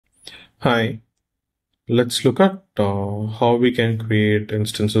Hi, let's look at how we can create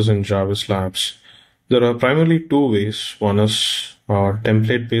instances in Jarvislabs. There are primarily two ways. One is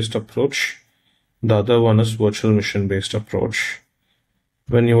template-based approach. The other one is virtual machine-based approach.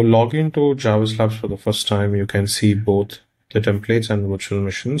 When you log into Jarvislabs for the first time, you can see both the templates and virtual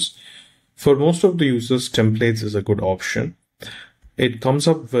machines. For most of the users, templates is a good option. It comes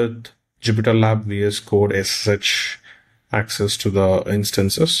up with JupyterLab VS Code SSH access to the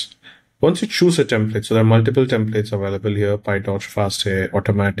instances. Once you choose a template, so there are multiple templates available here: PyTorch, FastAI,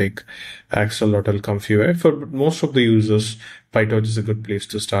 Automatic, Axel.l, ComfyUI. For most of the users, PyTorch is a good place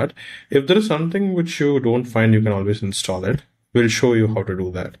to start. If there is something which you don't find, you can always install it. We'll show you how to do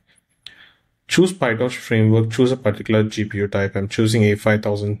that. Choose PyTorch framework, choose a particular GPU type. I'm choosing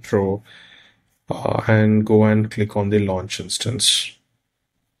A5000 Pro and go and click on the launch instance.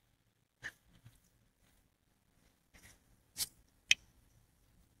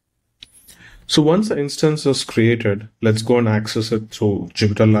 So once the instance is created, let's go and access it through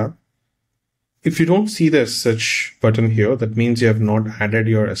JupyterLab. If you don't see the SSH button here, that means you have not added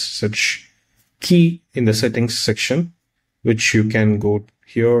your SSH key in the settings section, which you can go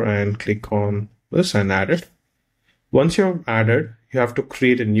here and click on this and add it. Once you have added, you have to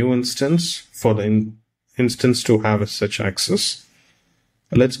create a new instance for the instance to have SSH access.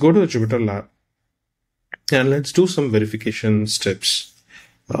 Let's go to the JupyterLab and let's do some verification steps.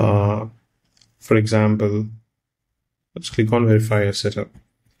 For example, let's click on verify a setup.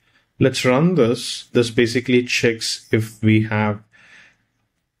 Let's run this. This basically checks if we have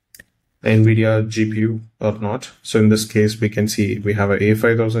NVIDIA GPU or not. So in this case, we can see we have a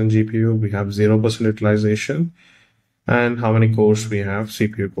A5000 GPU, we have 0% utilization, and how many cores we have,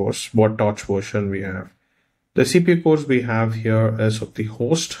 CPU cores, what torch version we have. The CPU cores we have here is of the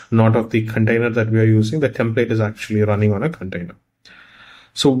host, not of the container that we are using. The template is actually running on a container.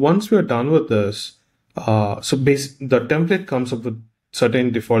 So once we are done with this, the template comes up with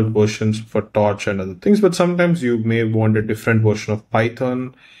certain default versions for Torch and other things, but sometimes you may want a different version of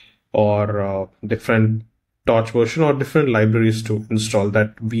Python or different Torch version or different libraries to install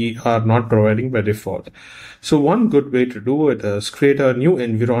that we are not providing by default. So one good way to do it is create a new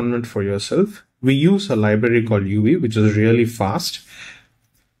environment for yourself. We use a library called UV, which is really fast.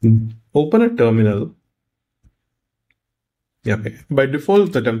 Open a terminal. Okay. By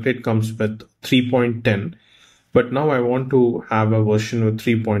default, the template comes with 3.10, but now I want to have a version with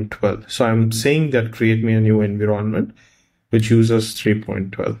 3.12. So I'm saying that create me a new environment which uses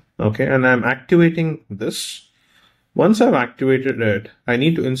 3.12. Okay. And I'm activating this. Once I've activated it, I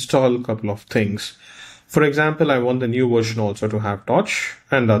need to install a couple of things. For example, I want the new version also to have Torch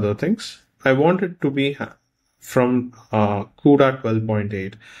and other things. I want it to be from CUDA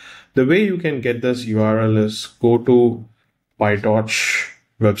 12.8. The way you can get this URL is go to PyTorch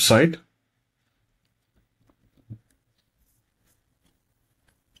website.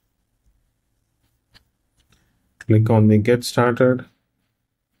 Click on the Get Started.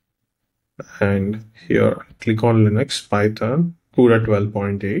 And here, click on Linux, Python, CUDA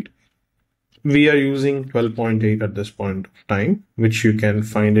 12.8. We are using 12.8 at this point of time, which you can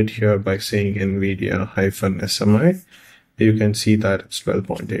find it here by saying NVIDIA-SMI. You can see that it's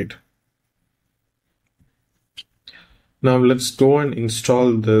 12.8. Now let's go and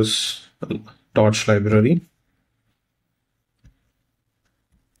install this Torch library.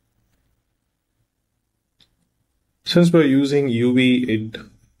 Since we're using UV,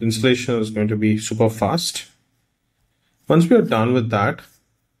 installation is going to be super fast. Once we are done with that,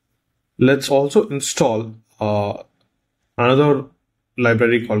 let's also install another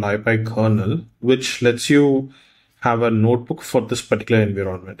library called IPyKernel, which lets you have a notebook for this particular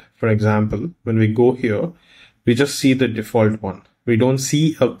environment. For example, when we go here, we just see the default one. We don't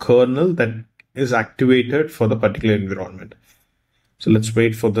see a kernel that is activated for the particular environment. So let's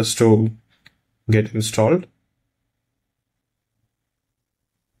wait for this to get installed.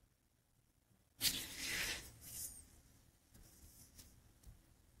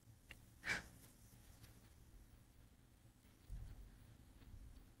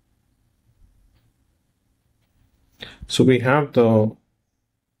 So we have the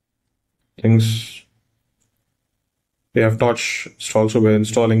things. We have Torch installed, so we're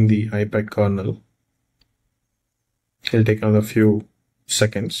installing the IPyKernel. It'll take another few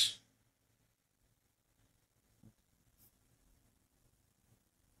seconds.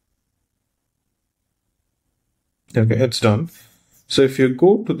 Okay, it's done. So if you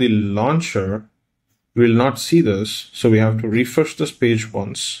go to the launcher, we'll not see this. So we have to refresh this page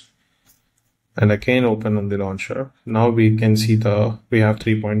once and again open on the launcher. Now we can see we have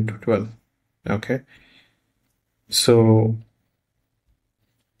 3.12. Okay. So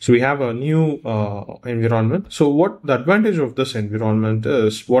So we have a new environment. So what the advantage of this environment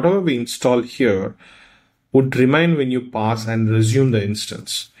is, whatever we install here would remain when you pass and resume the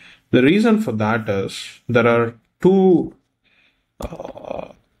instance. The reason for that is there are two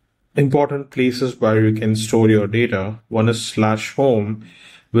important places where you can store your data. One is /home,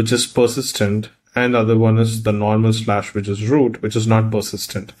 which is persistent, and the other one is the normal /, which is root, which is not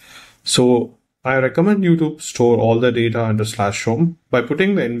persistent. So I recommend you to store all the data under /home by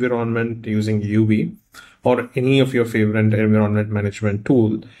putting the environment using UV or any of your favorite environment management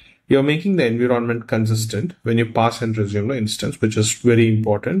tool. You're making the environment consistent when you pass and resume the instance, which is very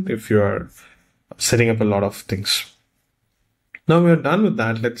important if you are setting up a lot of things. Now we're done with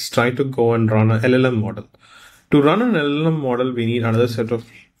that. Let's try to go and run an LLM model. To run an LLM model, we need another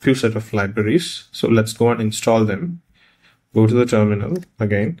few set of libraries. So let's go and install them. Go to the terminal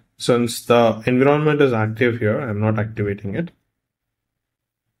again. Since the environment is active here, I'm not activating it.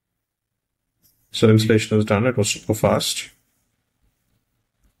 So installation is done. It was super fast.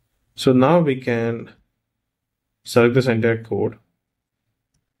 So now we can select this entire code.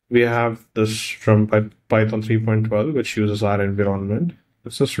 We have this from Python 3.12, which uses our environment.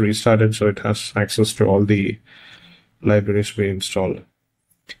 Let's just restart it so it has access to all the libraries we installed.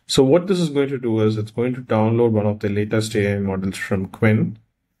 So what this is going to do is it's going to download one of the latest AI models from Quinn.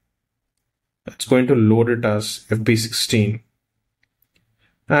 It's going to load it as FP16.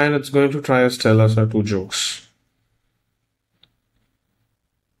 And it's going to try to tell us our two jokes.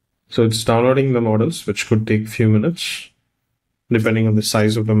 So it's downloading the models, which could take a few minutes, depending on the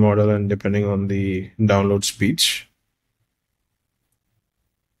size of the model and depending on the download speeds.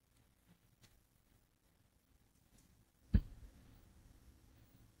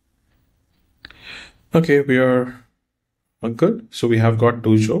 Okay, we are good. So we have got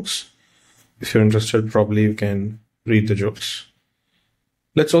two jokes. If you're interested, probably you can read the jokes.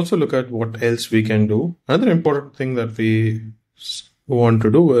 Let's also look at what else we can do. Another important thing that we want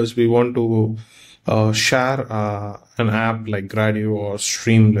to do is we want to share an app like Gradio or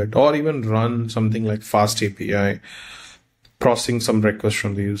Streamlit, or even run something like Fast API, processing some requests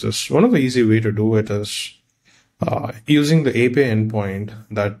from the users. One of the easy way to do it is using the API endpoint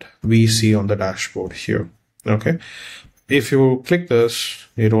that we see on the dashboard here. Okay. If you click this,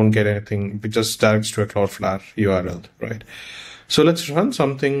 you don't get anything. It just directs to a Cloudflare URL, right? So let's run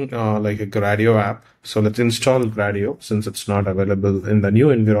something like a Gradio app. So let's install Gradio since it's not available in the new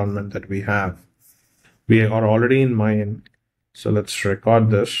environment that we have. We are already in mine. So let's record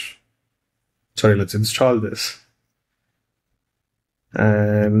this. Sorry, let's install this.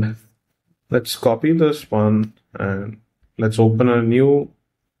 And let's copy this one and let's open a new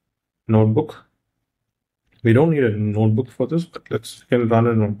notebook. We don't need a notebook for this, but can run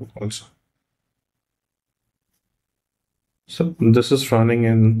a notebook also. So this is running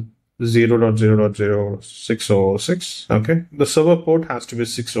in 0.0.06006. Okay. The server port has to be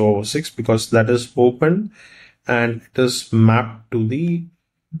 6006 because that is open and it is mapped to the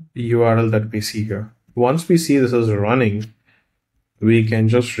URL that we see here. Once we see this is running, we can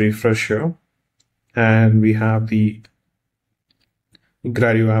just refresh here and we have the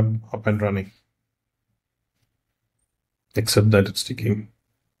Gradio app up and running. Except that it's taking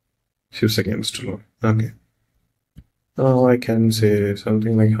a few seconds to load. Okay. Now I can say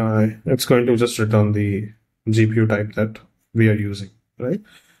something like hi. It's going to just return the GPU type that we are using, right?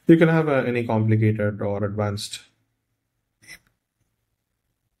 You can have any complicated or advanced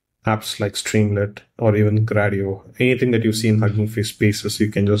apps like Streamlit or even Gradio. Anything that you see in Hugging Face Spaces, you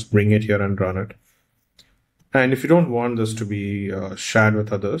can just bring it here and run it. And if you don't want this to be shared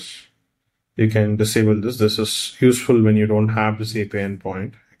with others, you can disable this. This is useful when you don't have this API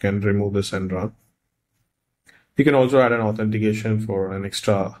endpoint. You can remove this and run. You can also add an authentication for an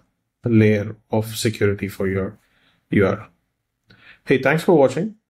extra layer of security for your URL. Hey, thanks for watching.